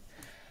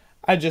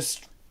it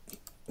just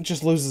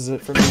loses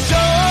it for me.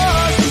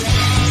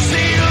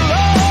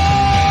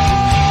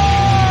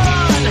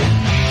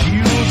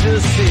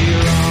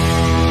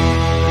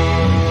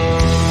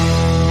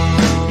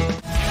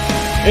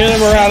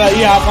 Inamorata,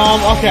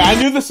 yeah, okay, I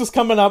knew this was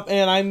coming up,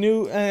 and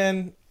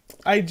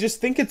I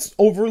just think it's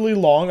overly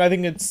long. I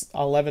think it's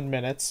 11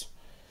 minutes.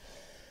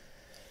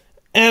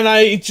 And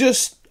I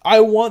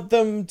want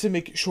them to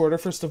make it shorter,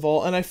 first of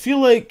all, and I feel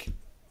like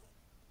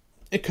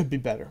it could be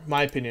better,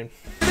 my opinion.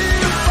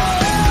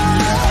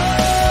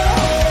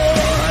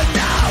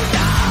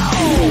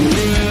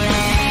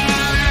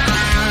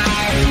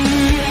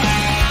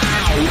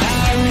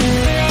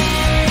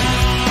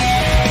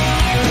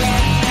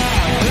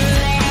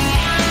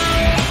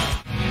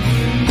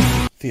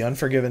 The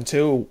Unforgiven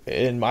 2,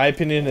 in my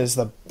opinion, is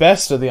the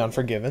best of the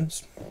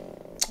Unforgivens.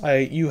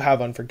 You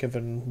have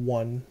Unforgiven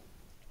 1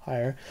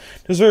 higher.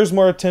 Deserves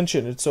more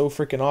attention. It's so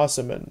freaking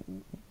awesome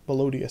and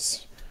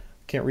melodious.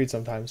 Can't read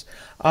sometimes.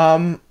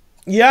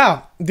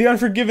 Yeah, The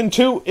Unforgiven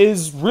 2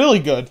 is really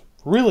good.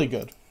 Really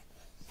good.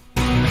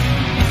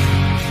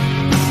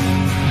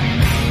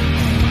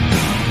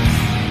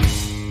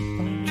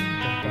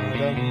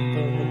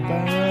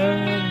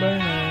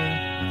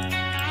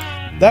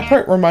 That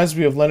part reminds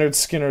me of Leonard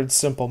Skinner's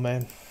Simple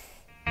Man.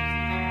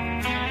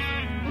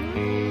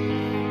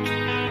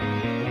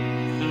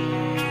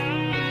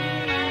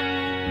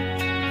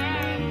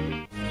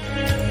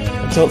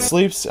 Until It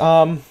Sleeps,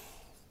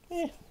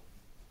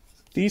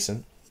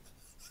 decent.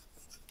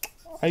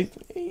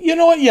 You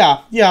know what?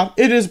 Yeah,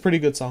 it is a pretty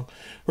good song.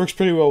 Works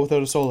pretty well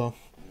without a solo.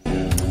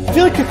 I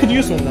feel like it could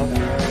use one though.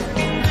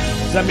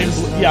 Does that mean?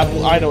 Yeah,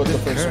 I know what the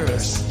first one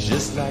is.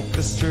 Just like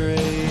the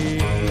stray.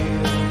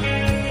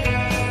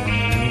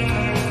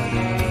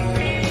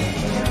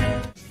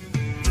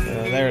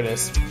 there it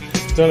is.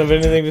 Don't have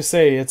anything to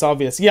say. It's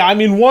obvious. Yeah, I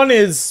mean,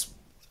 one's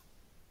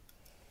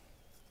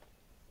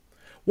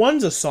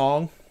a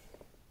song.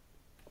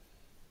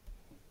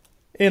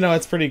 You know,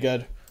 it's pretty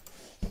good.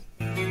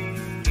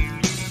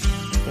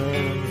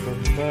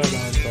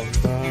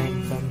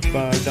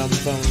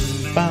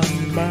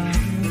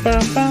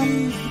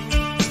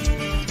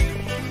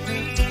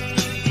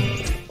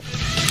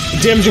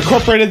 Damage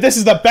Incorporated. This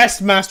is the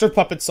best Master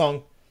Puppet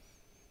song.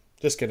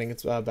 Just kidding,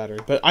 it's better.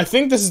 But I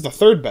think this is the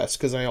third best,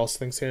 because I also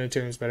think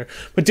Sanitarium is better.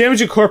 But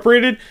Damage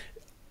Incorporated,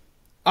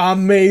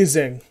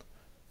 amazing.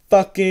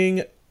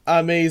 Fucking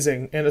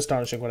amazing. And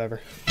astonishing, whatever.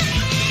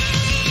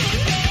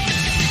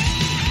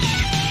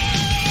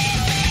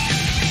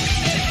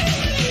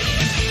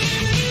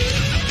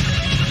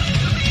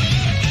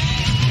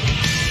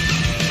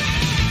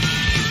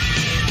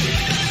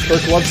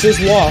 Kirk loves his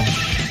walk.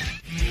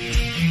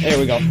 There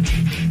we go.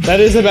 That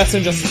is the best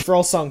Injustice for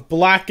All song.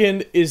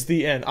 Blackened is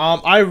the end.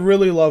 I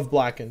really love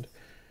Blackened.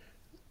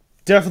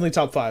 Definitely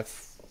top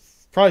 5.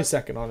 Probably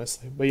second,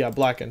 honestly. But yeah,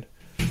 Blackened.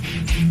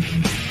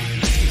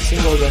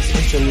 Single best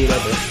interlude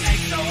ever.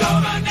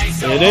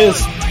 It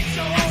is.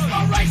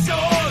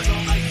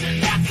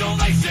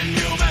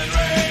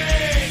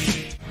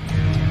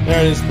 There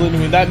it is,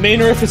 Bleeding Me. That main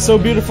riff is so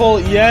beautiful.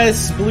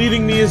 Yes,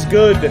 Bleeding Me is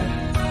good.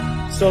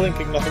 Still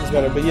thinking nothing's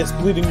better, but yes,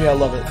 Bleeding Me, I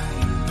love it.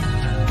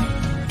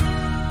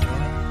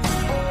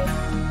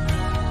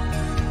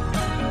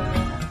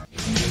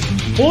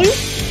 Holy?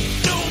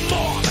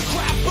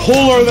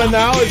 Holier Than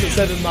Thou, as it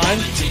said in mine.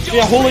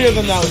 Yeah, Holier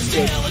Than Thou is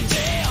good.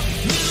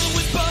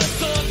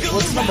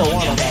 What's number 1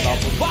 on that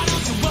album?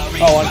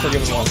 Oh,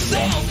 Unforgiven 1.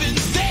 Yeah.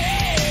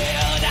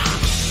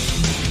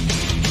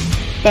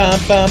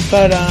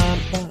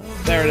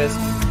 There it is.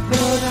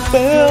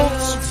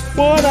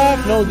 What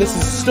I've known. This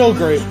is still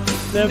great.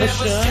 Never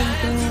shine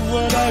through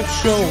what I've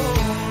shown.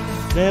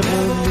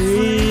 Never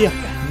me.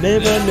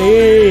 Never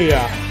me.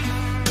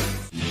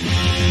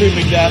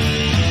 Screaming Death.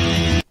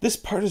 This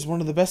part is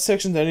one of the best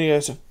sections that any of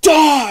us have.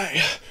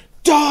 Die!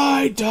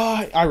 Die!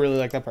 Die! I really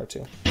like that part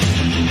too. Die!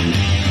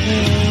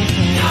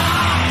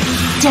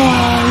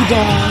 Die!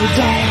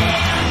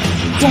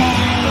 Die!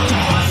 Die!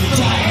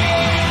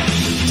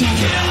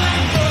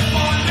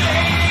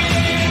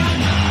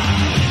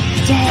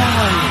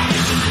 Die!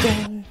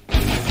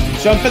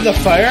 Jump in the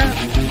fire?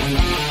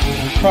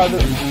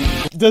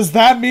 Does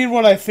that mean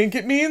what I think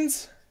it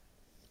means?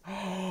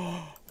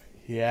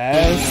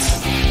 Yes.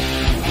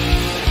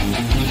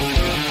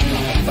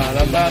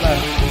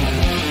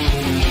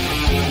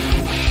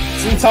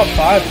 It's in top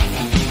 5.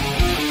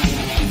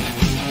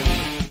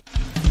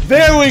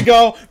 There we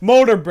go.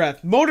 Motor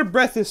Breath. Motor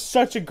Breath is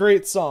such a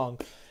great song.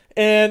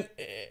 And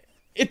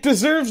it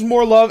deserves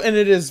more love, and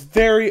it is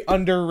very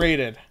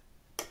underrated.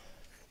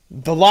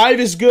 The live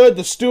is good.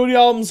 The studio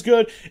album's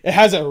good. It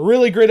has a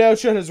really great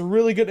outro. It has a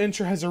really good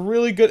intro. It has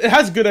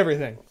good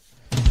everything.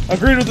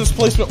 Agreed with this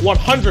placement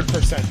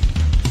 100%.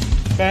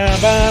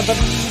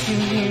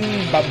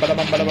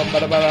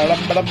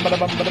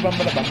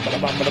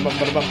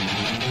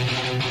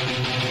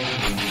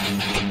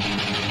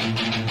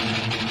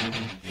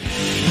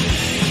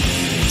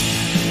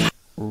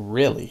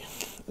 Really?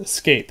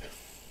 Escape.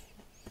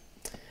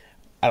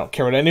 I don't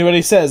care what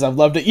anybody says. I've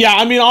loved it. Yeah,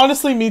 I mean,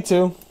 honestly, me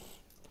too.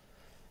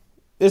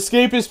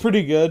 Escape is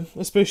pretty good,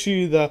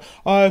 especially the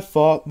I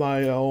fought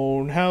my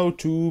own, how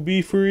to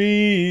be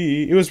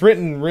free. It was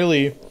written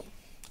really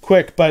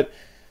quick, but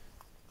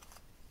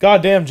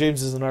goddamn,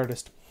 James is an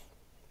artist.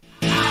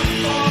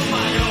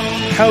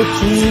 How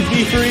to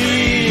be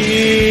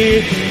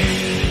free.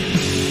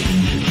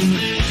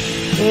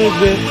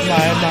 With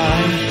my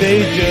mind, they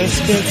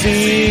just can't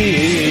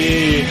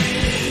see.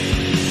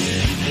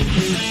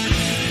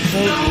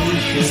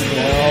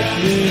 Help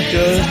me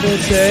just to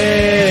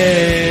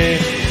say.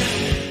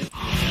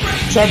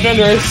 Trapped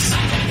Under Ice.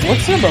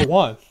 What's number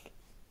 1?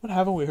 What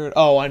haven't we heard?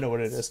 Oh, I know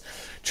what it is.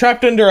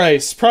 Trapped Under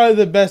Ice. Probably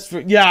the best.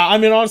 Yeah, I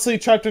mean, honestly,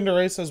 Trapped Under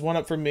Ice has one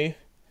up from me.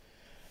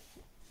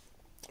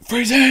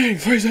 Freezing!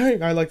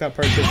 Freezing! I like that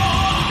part too.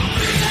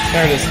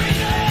 There it is.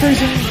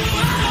 Freezing!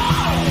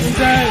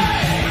 Freezing!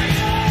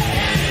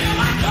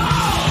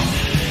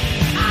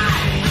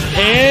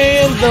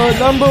 And the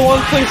number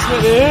 1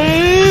 placement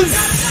is...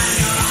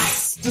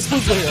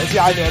 Disposable Heroes.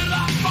 Yeah, I did.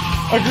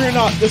 Agree or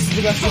not, this is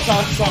the best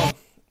Metallica song.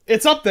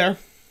 It's up there.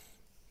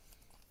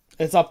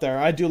 It's up there.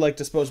 I do like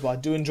Disposable. I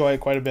do enjoy it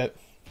quite a bit.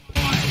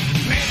 I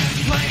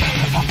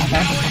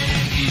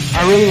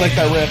really like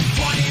that riff.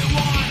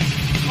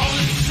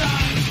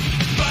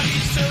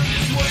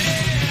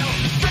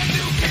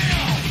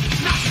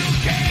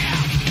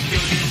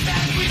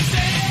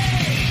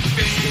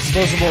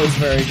 Disposable is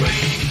very good.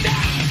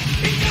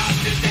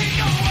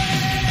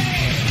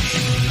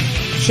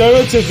 Shout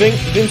out to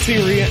Vincey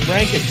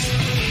rankings.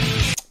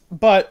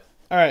 But,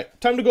 alright,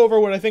 time to go over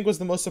what I think was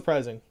the most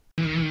surprising.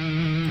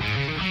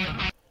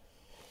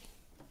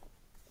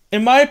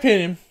 In my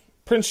opinion,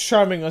 Prince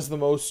Charming was the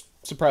most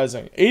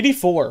surprising.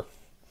 84.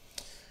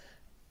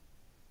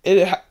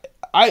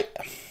 I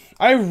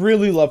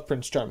really love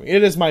Prince Charming.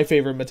 It is my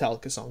favorite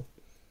Metallica song.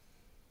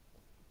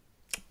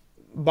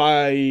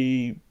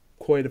 by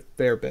quite a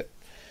fair bit.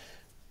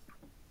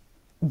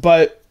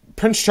 But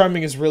Prince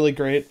Charming is really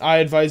great. I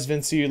advise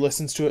Vincey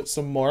listens to it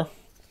some more.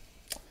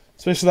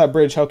 Especially that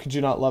bridge, how could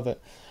you not love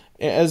it?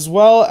 As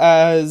well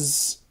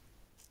as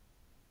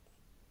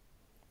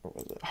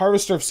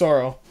Harvester of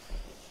Sorrow.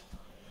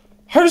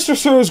 Harvester of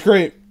Sorrow is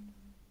great.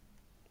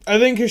 I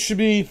think it should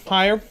be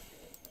higher.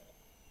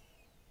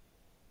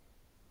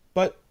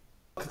 But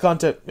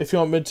content, if you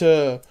want me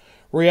to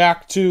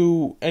react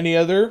to any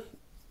other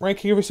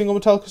ranking every single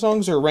Metallica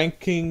songs, or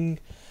ranking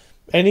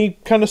any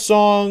kind of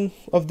song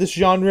of this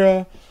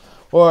genre,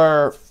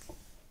 or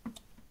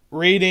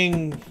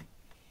rating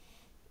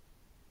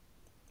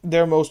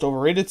their most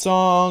overrated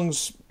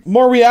songs,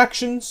 more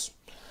reactions,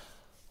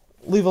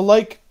 leave a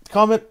like,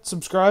 comment,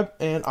 subscribe,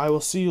 and I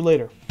will see you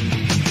later.